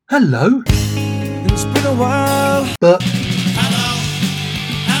Hello? It's been a while. But Hello,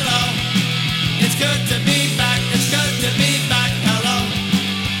 hello, it's good to be back, it's good to be back. Hello,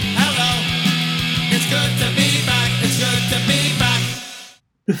 hello, it's good to be back, it's good to be back.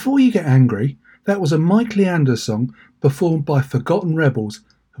 before you get angry, that was a Mike Leander song performed by Forgotten Rebels,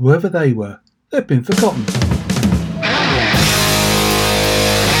 whoever they were. They've been forgotten.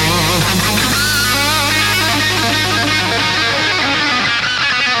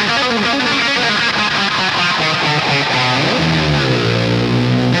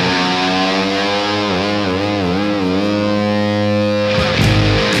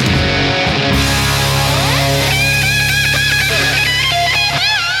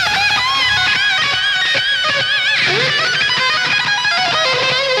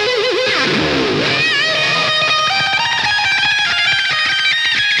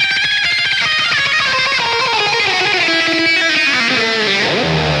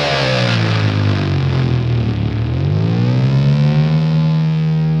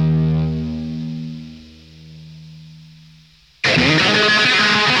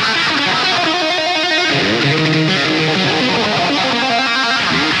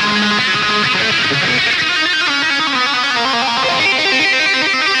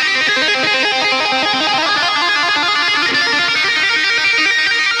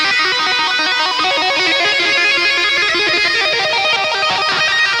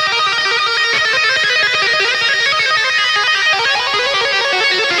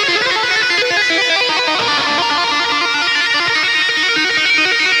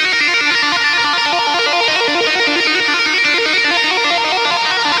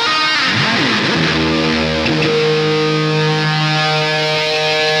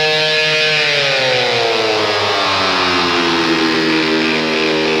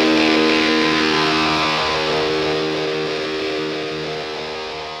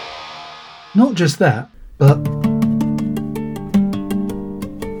 Not just that, but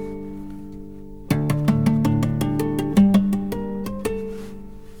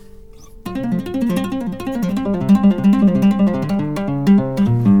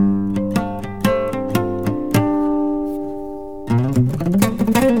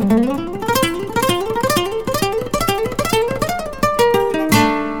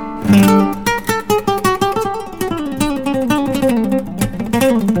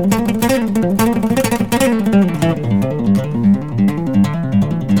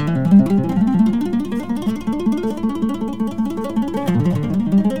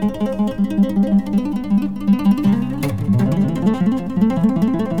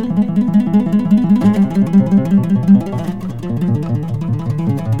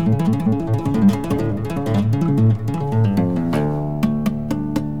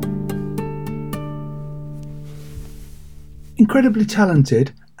incredibly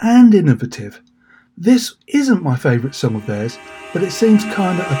talented and innovative. This isn't my favourite song of theirs, but it seems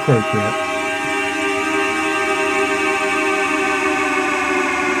kinda appropriate.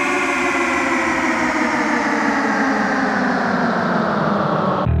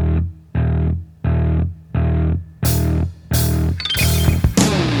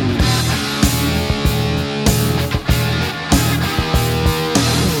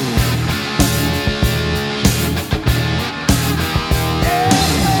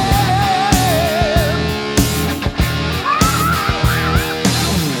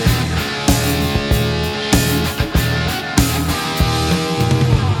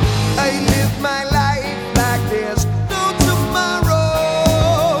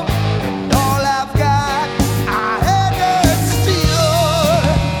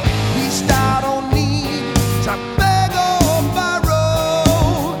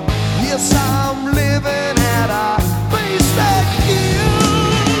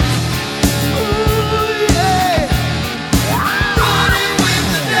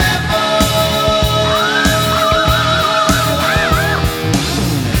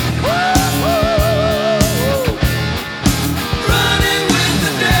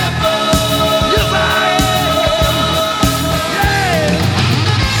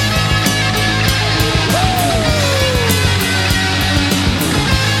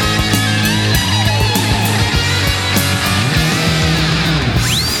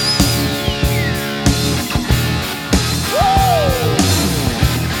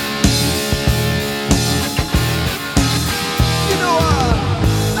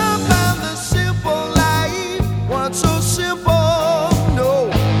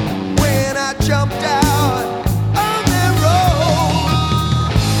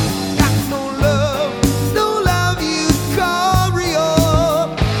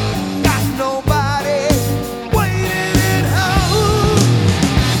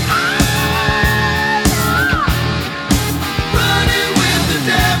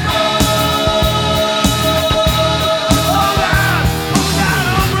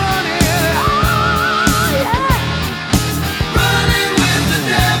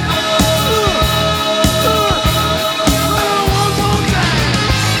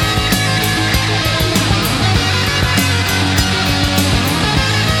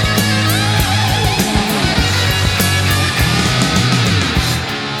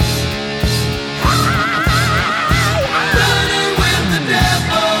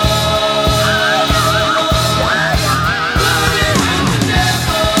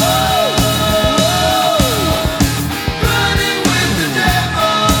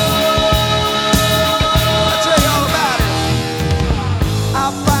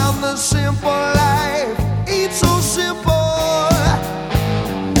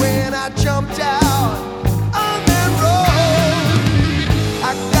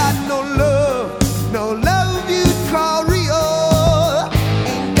 no love, no love you'd call real.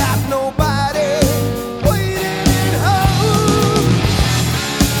 Ain't got nobody waiting at home.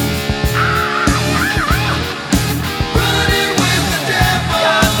 Running with the devil.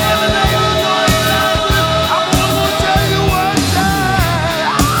 I'm gonna tell you one time.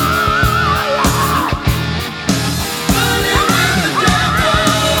 Running with the devil.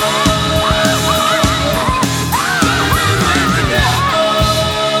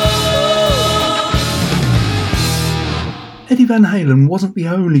 Eddie Van Halen wasn't the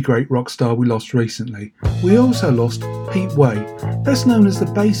only great rock star we lost recently. We also lost Pete Way, best known as the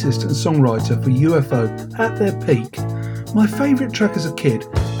bassist and songwriter for UFO at their peak. My favourite track as a kid,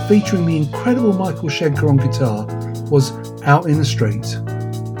 featuring the incredible Michael Schenker on guitar, was Out in the Streets.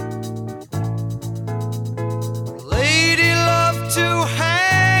 Lady loved to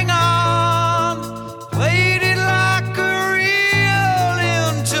hang on, played it like a real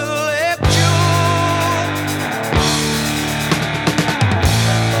intellectual.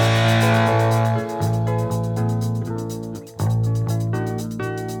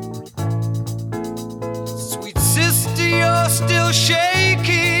 Sweet sister, you're still shaking,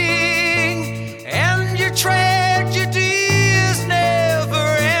 and your tragedy is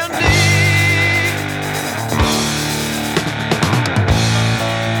never ending.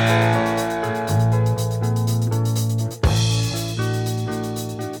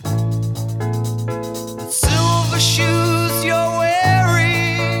 Silver shoes you're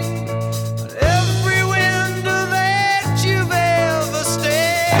wearing, but every window that you've ever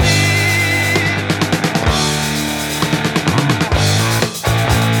stayed in.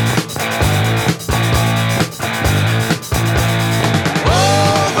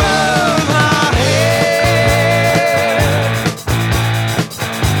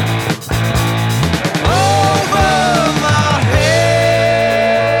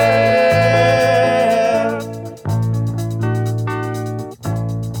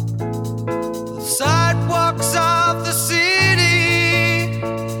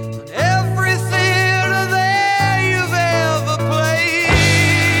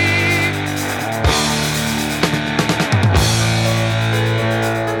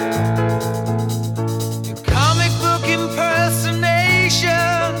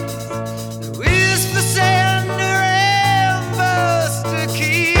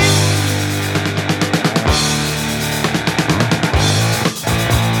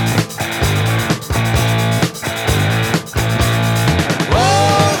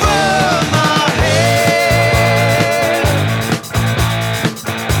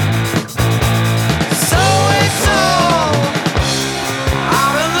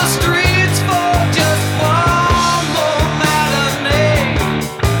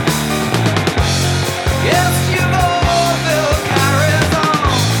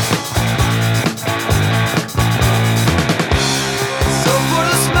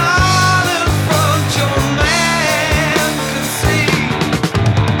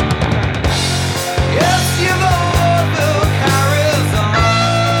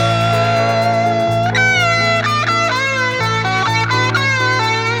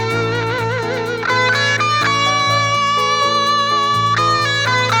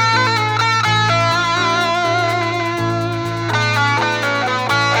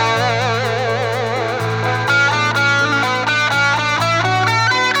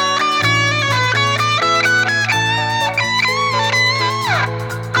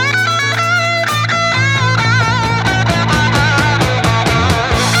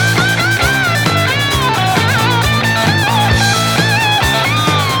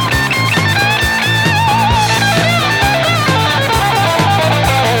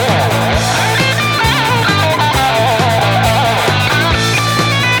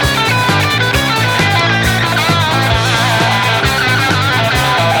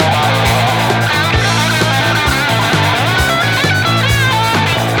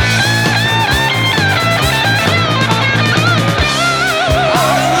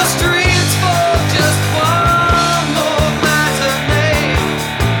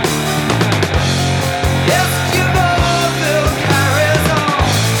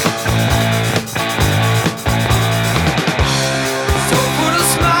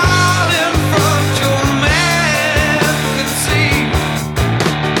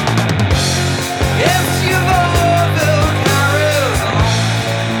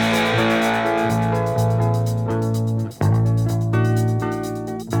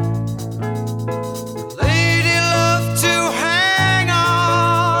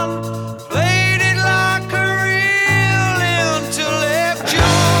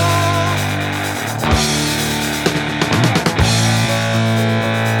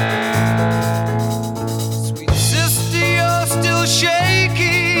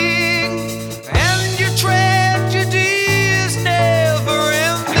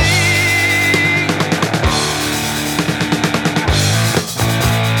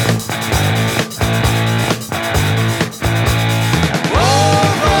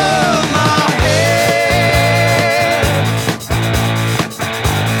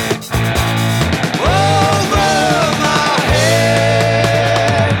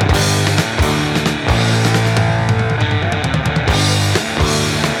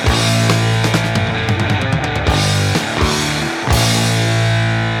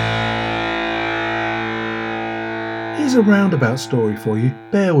 of a roundabout story for you,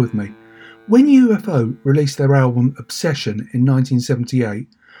 bear with me. When UFO released their album Obsession in 1978,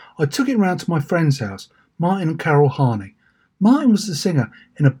 I took it round to my friend's house, Martin and Carol Harney. Martin was the singer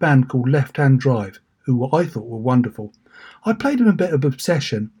in a band called Left Hand Drive, who I thought were wonderful. I played him a bit of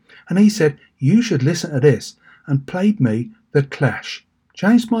Obsession, and he said, "You should listen to this," and played me The Clash.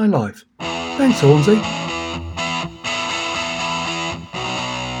 Changed my life. Thanks, Hornsey.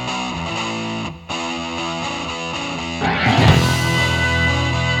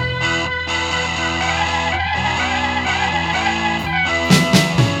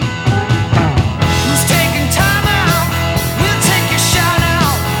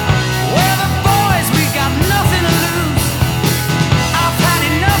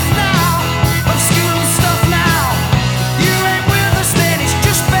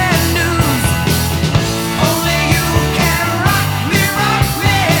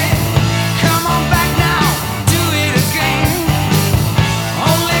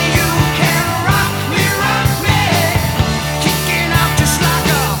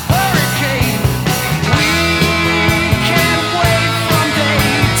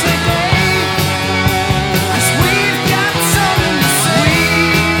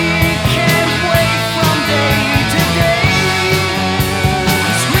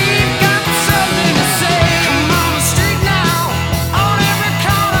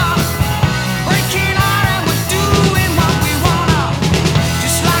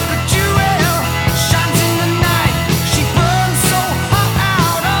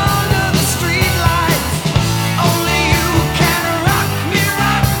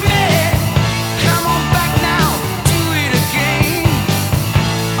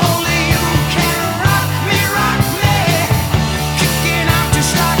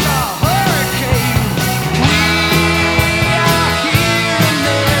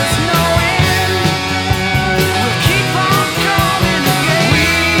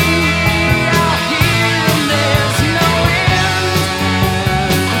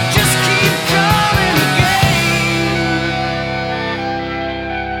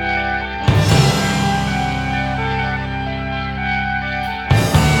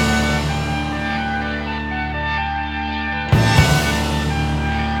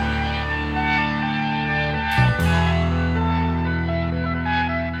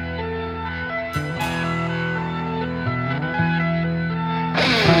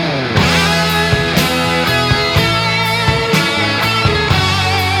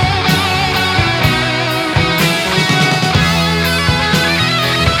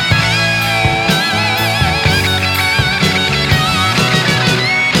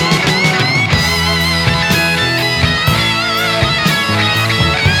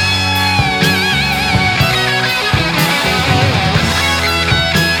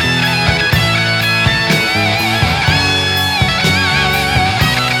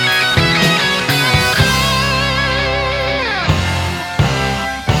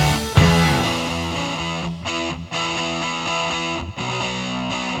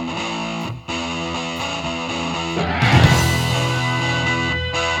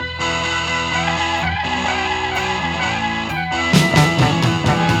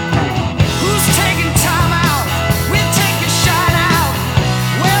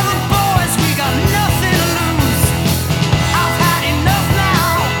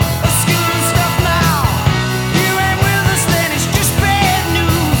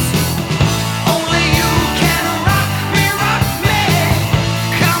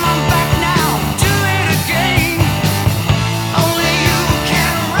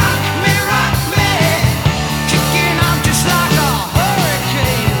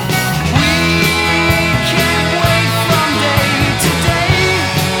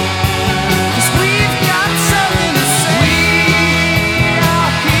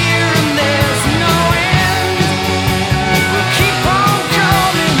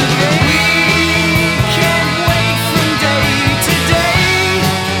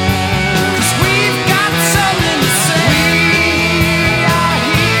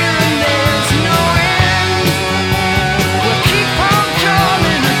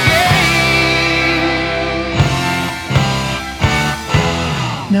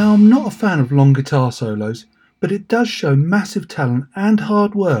 Now, I'm not a fan of long guitar solos, but it does show massive talent and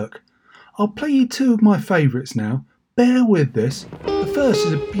hard work. I'll play you two of my favourites now. Bear with this. The first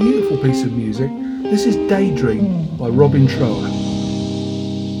is a beautiful piece of music. This is Daydream by Robin Trower.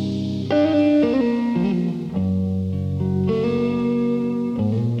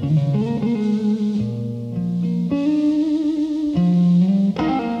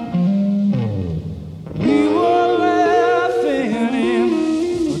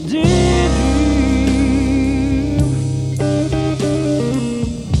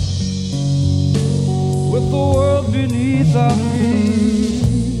 the world beneath our feet.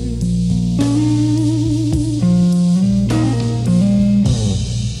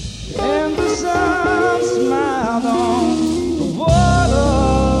 And the sun smiled on the water,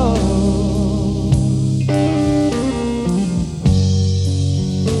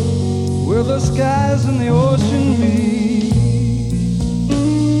 where the skies and the ocean meet.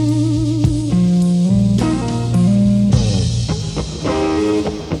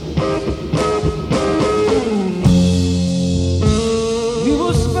 We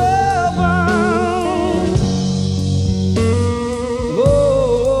were spellbound,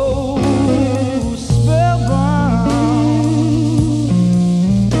 oh, spellbound.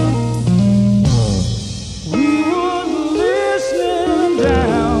 We were listening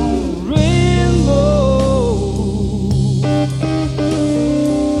down the rainbow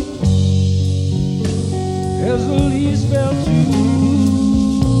as the leaves fell to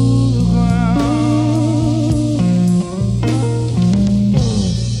the ground,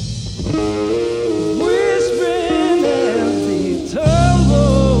 whispering as they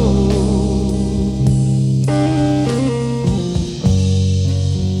tumbled,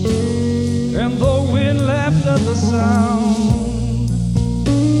 and the wind laughed at the sound.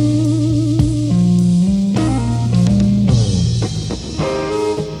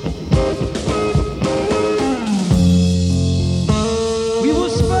 We were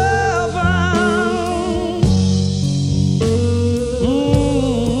spellbound,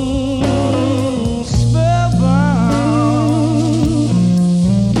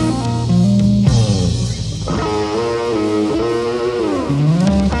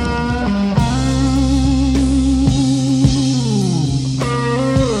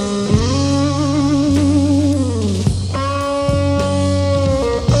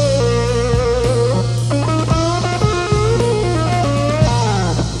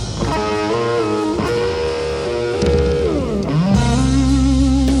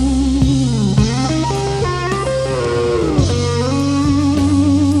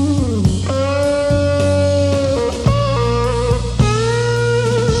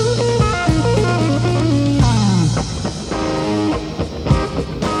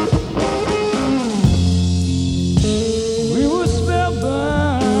 we were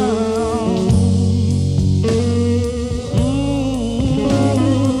spellbound,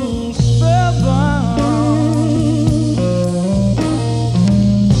 spellbound.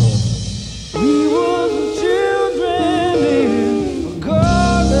 We were the children in a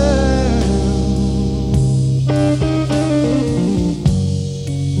garden,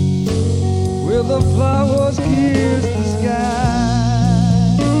 where the flowers kissed the sky.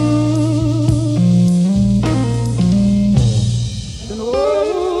 And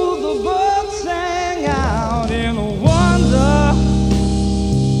oh, the birds sang out in wonder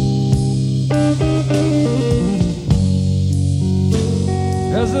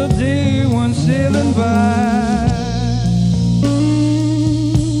as the day went sailing by.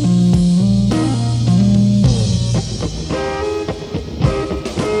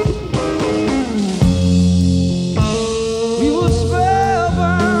 We were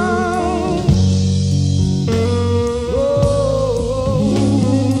spellbound, oh,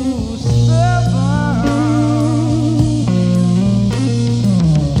 spellbound,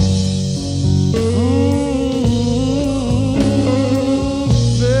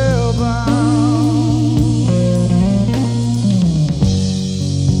 spellbound.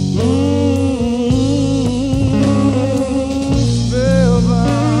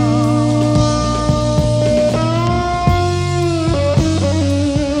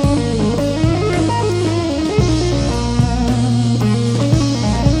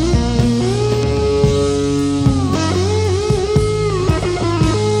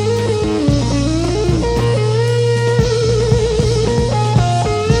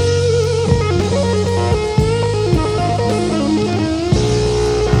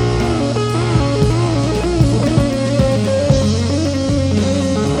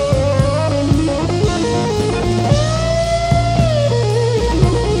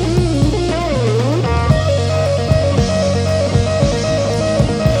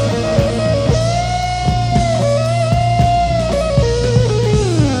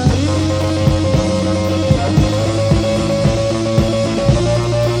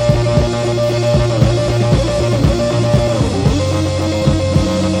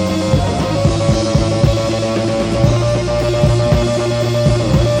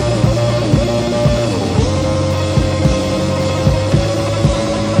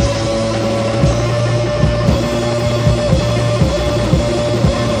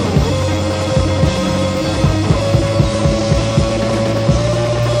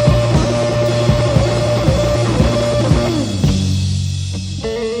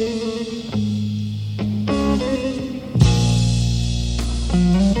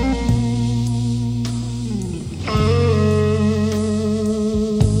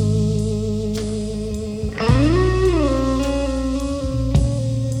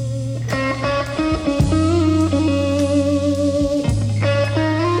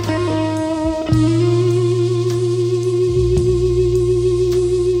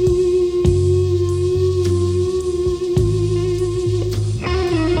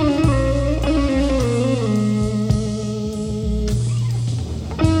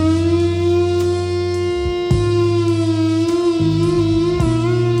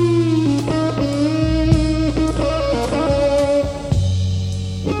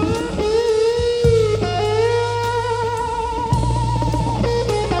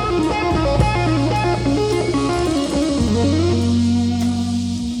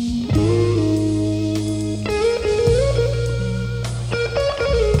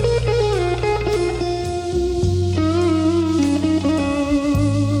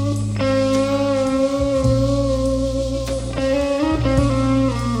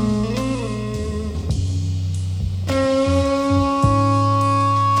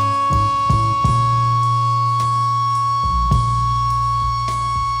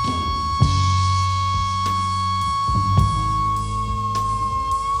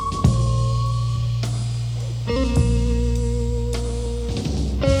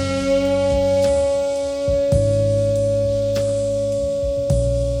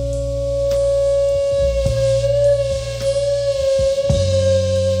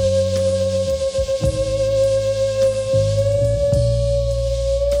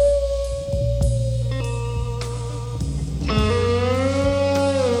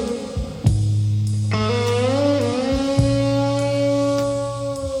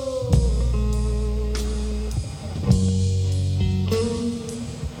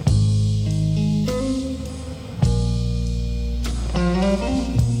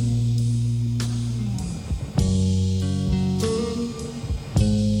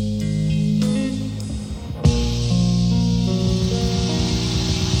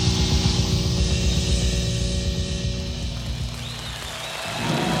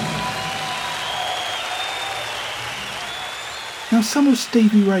 Now, some of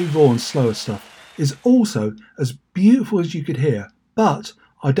Stevie Ray Vaughan's slower stuff is also as beautiful as you could hear, but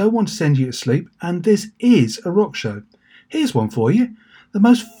I don't want to send you to sleep, and this is a rock show. Here's one for you. The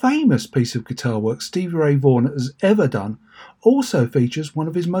most famous piece of guitar work Stevie Ray Vaughan has ever done also features one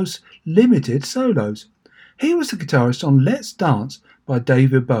of his most limited solos. He was the guitarist on Let's Dance by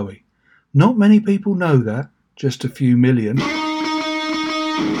David Bowie. Not many people know that, just a few million.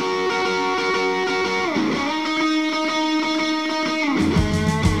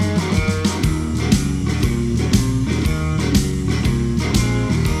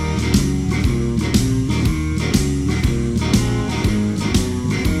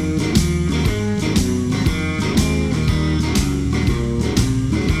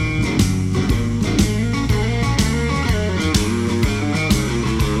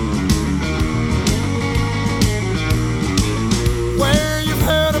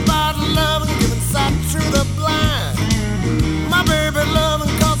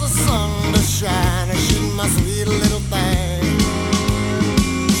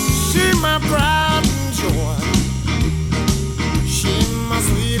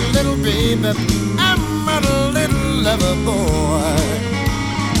 I'm a little lover boy.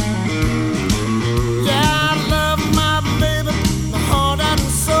 Yeah, I love my baby, my heart and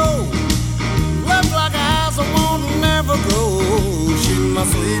soul. Love like eyes I won't never grow. She's my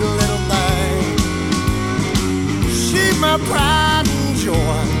sweet little thing. She's my pride and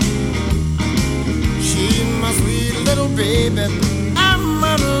joy. She's my sweet little baby. I'm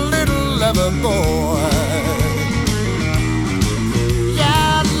a little lover boy.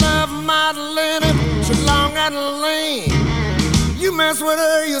 Madeline, she's long and lean. You mess with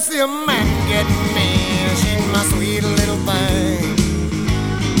her, you'll see a man getting mean. She's my sweet little thing.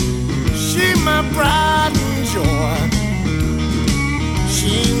 She's my pride and joy.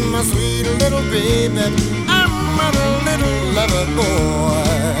 She's my sweet little baby. I'm a little lover boy.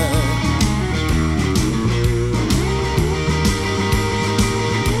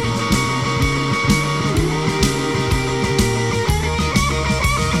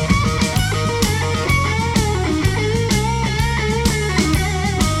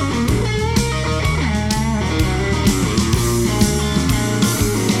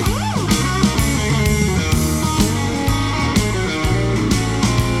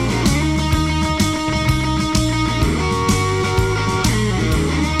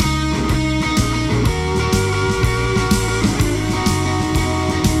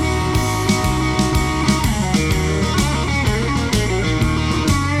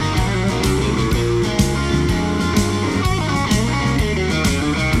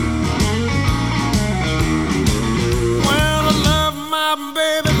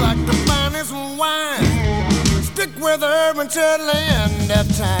 With her until the end of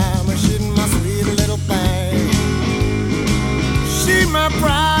time. She's my sweet little thing. She's my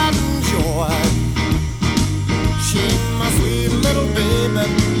pride and joy. She's my sweet little baby.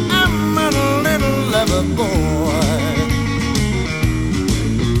 I'm a little lover boy.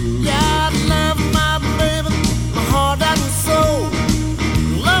 Yeah, I love my baby, my heart and soul.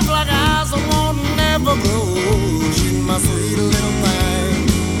 Love like eyes I won't never grow. She's my sweet little thing.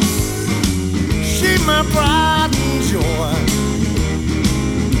 She's my pride and joy.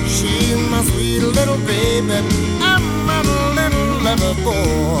 She's my sweet little baby. I'm a little lover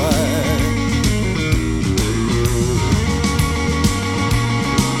boy.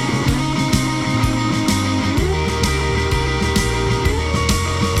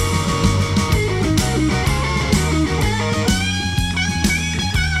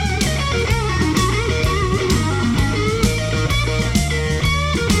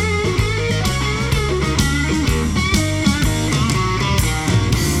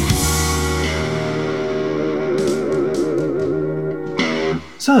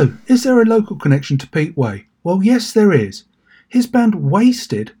 So, is there a local connection to Pete Way? Well, yes, there is. His band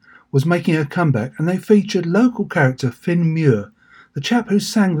Wasted was making a comeback, and they featured local character Finn Muir, the chap who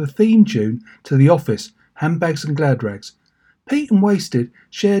sang the theme tune to The Office, Handbags and Glad Rags. Pete and Wasted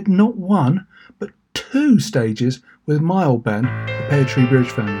shared not one, but two stages with my old band, the Pear Tree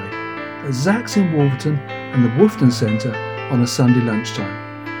Bridge Family, at Zach's in Wolverton and the Wolfton Centre on a Sunday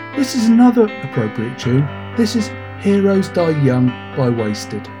lunchtime. This is another appropriate tune. This is Heroes Die Young by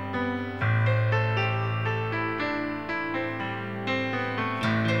Wasted.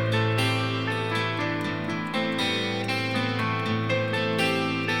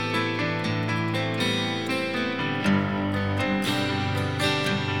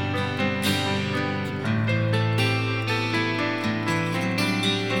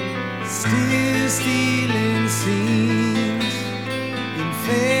 Still stealing scenes in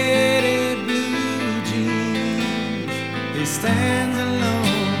faded blue jeans. They stand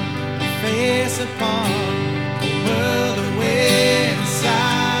alone, face apart, the world away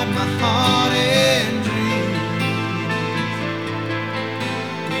inside my heart and dreams.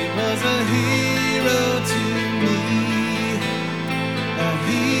 He was a hero to me, a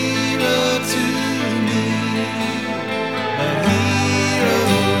hero to me. But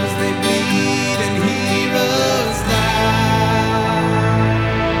heroes, they bleed and heroes die.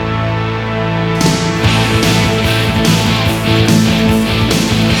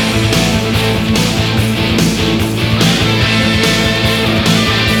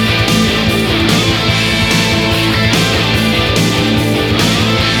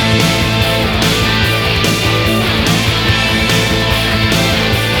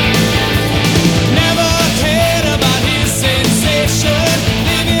 Never cared about his sensation,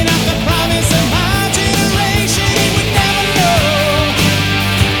 living out the promise of my generation. He would never know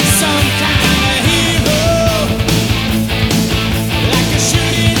some kind of hero, like a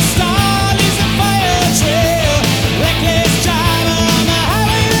shooting star leaves a fire trail, reckless driver on the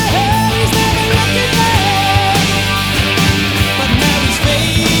highway to hell. He's never looking back, but now he's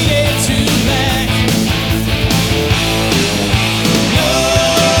faded to black. No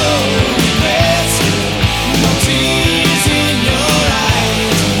regrets, no tears in your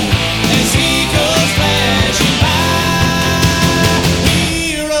eyes as he goes flashing by.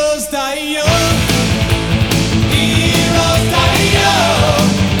 Heroes die young, heroes die young,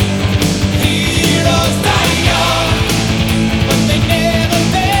 heroes die young, but they never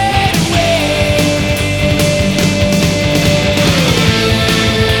fade away.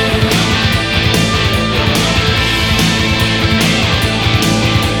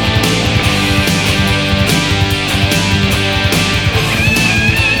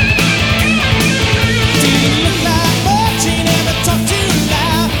 Didn't look like much, he never talked too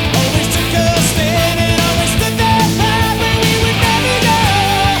loud. Always took a stand and always stood there proud when we would never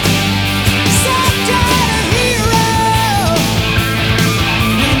know some kind of hero.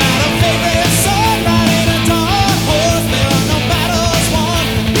 You're not a favorite son riding a dark horse. There are no battles won.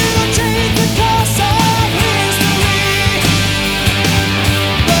 You don't change the course of history,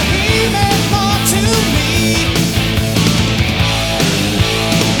 but he meant more to me.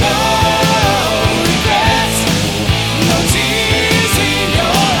 No regrets, no tears in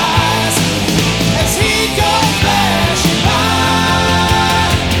your eyes as he goes flashing by.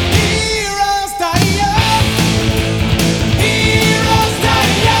 Heroes die young, heroes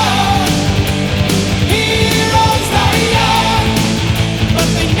die young, heroes die young, but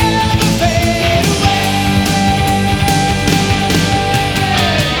they never fade away.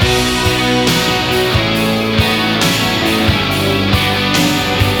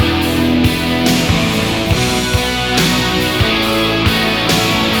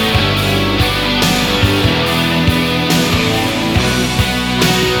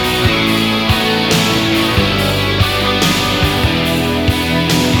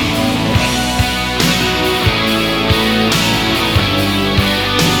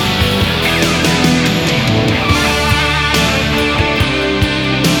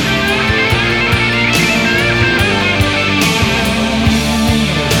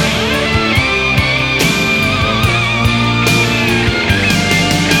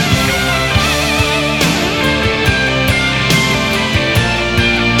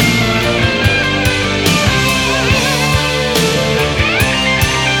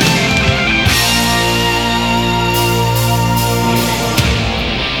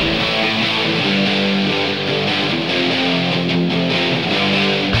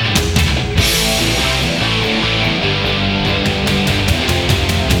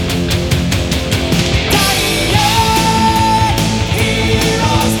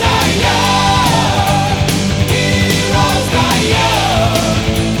 Heroes die young, heroes die young,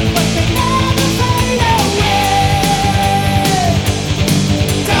 but they never fade away.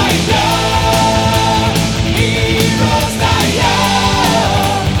 Die young, heroes die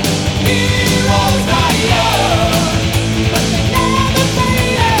young, heroes die young, but they never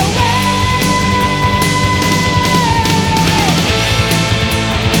fade away.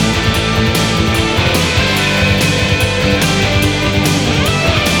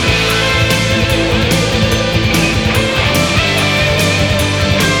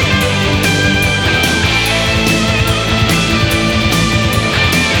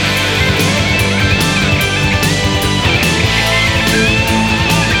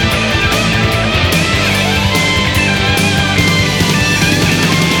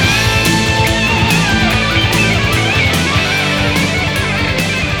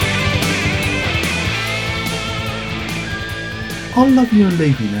 I'll love you and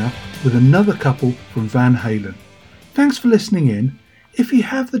leave you now with another couple from Van Halen. Thanks for listening in. If you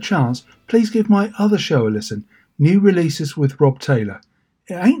have the chance, please give my other show a listen, New Releases with Rob Taylor.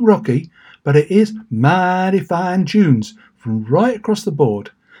 It ain't rocky, but it is mighty fine tunes from right across the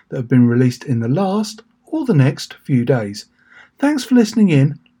board that have been released in the last or the next few days. Thanks for listening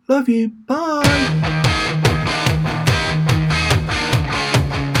in. Love you. Bye.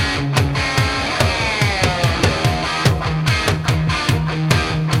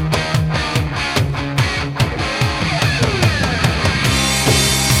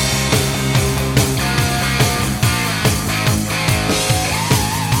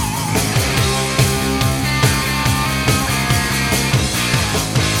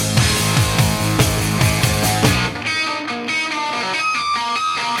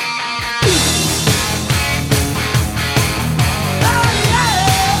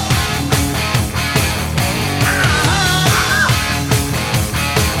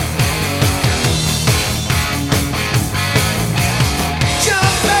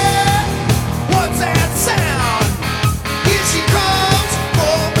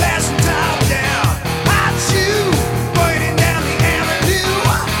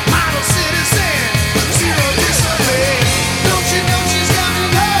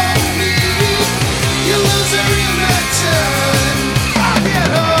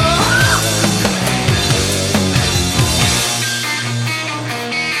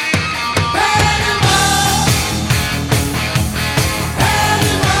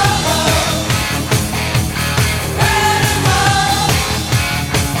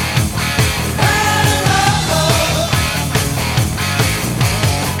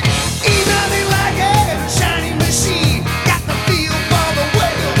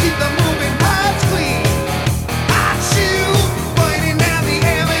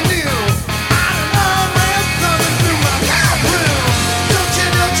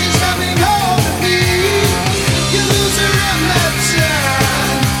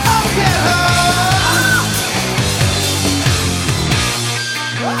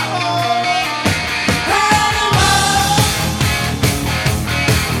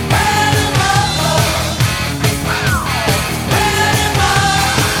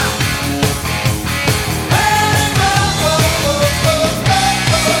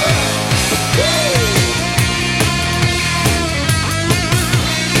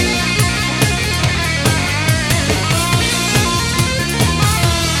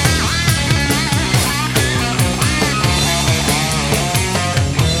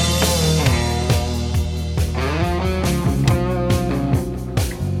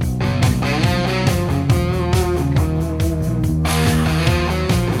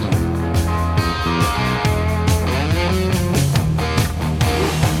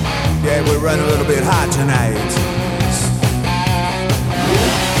 Running a little bit hot tonight.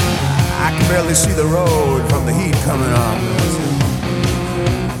 I can barely see the road from the heat coming on.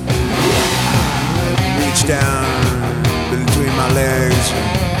 Reach down between my legs,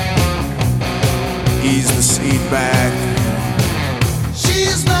 ease the seat back.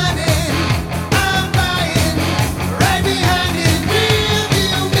 She's running, I'm buying, right behind it, real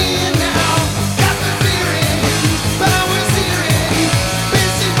deal me now. Got the feeling, power steering,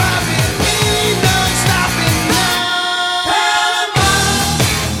 busy bobbing, ain't no stopping now. Panama,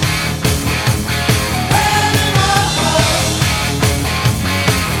 Panama,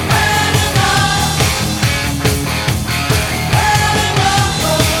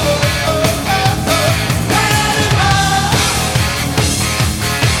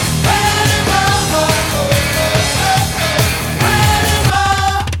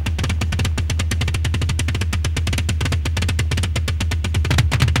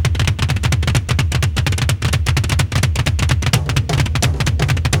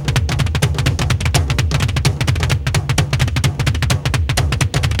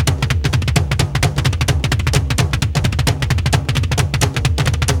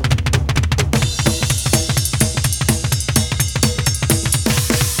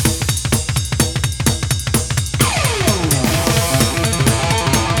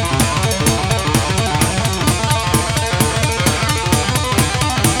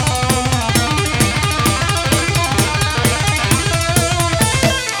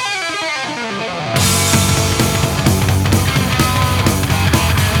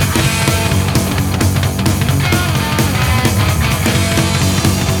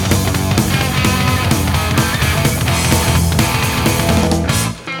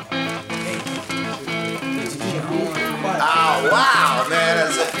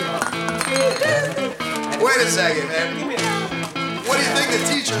 Wait a second, man. What do you think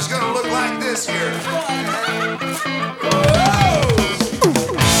the teacher's gonna look like this year?